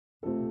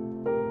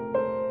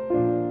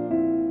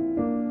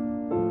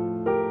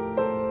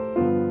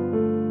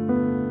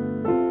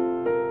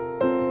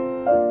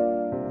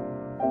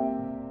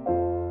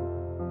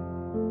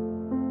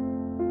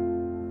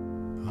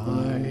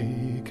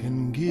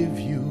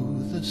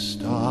the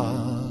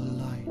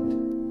starlight,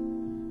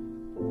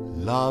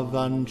 love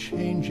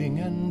unchanging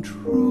and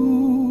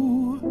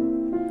true.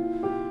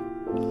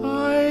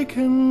 I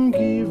can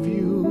give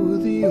you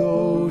the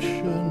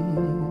ocean,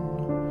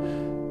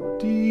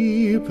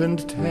 deep and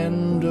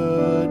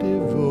tender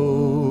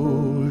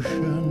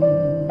devotion.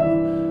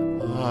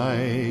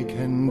 I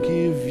can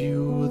give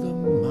you the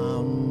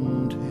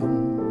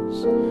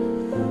mountains,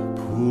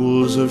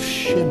 pools of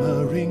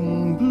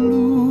shimmering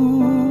blue.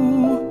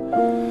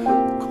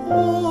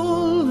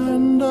 Call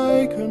and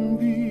I can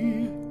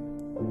be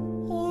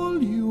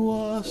all you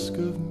ask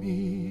of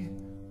me.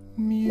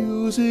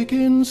 Music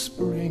in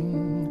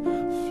spring,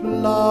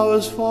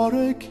 flowers for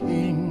a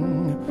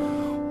king,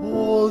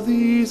 all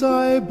these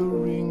I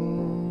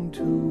bring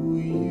to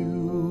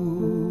you.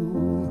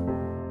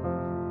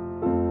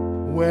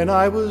 When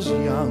I was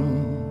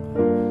young,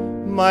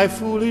 my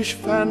foolish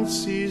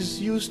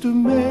fancies used to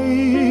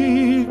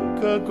make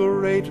a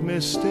great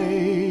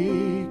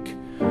mistake.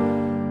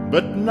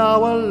 But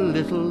now a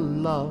little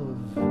love,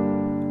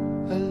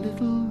 a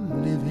little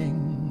living,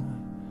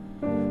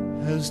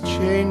 has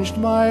changed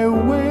my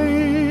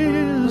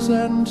ways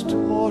and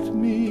taught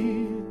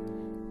me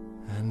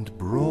and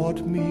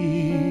brought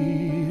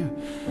me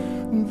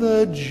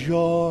the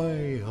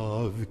joy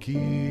of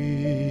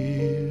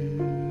giving.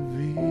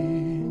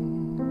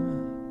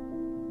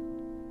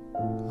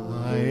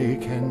 I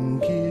can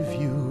give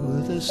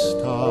you the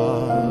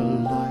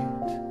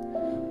starlight,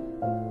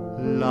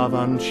 love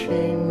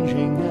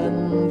unchanging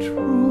and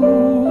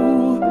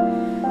true.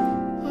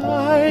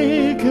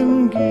 I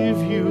can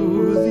give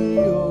you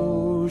the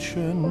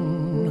ocean,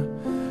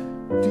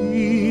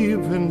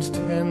 deep and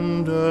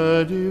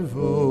tender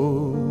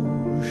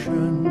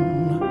devotion.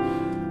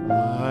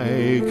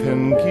 I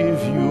can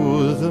give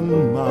you the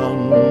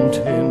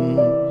mountains,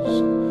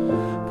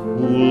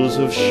 pools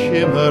of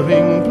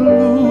shimmering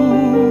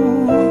blue.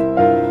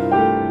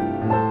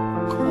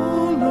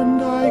 Call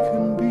and I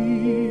can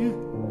be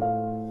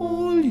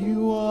all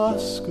you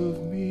ask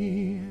of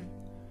me.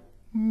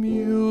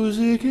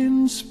 Music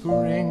in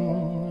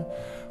spring,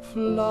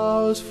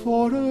 flowers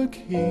for a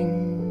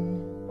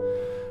king,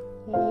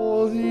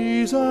 all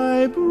these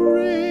I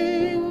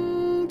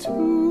bring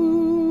to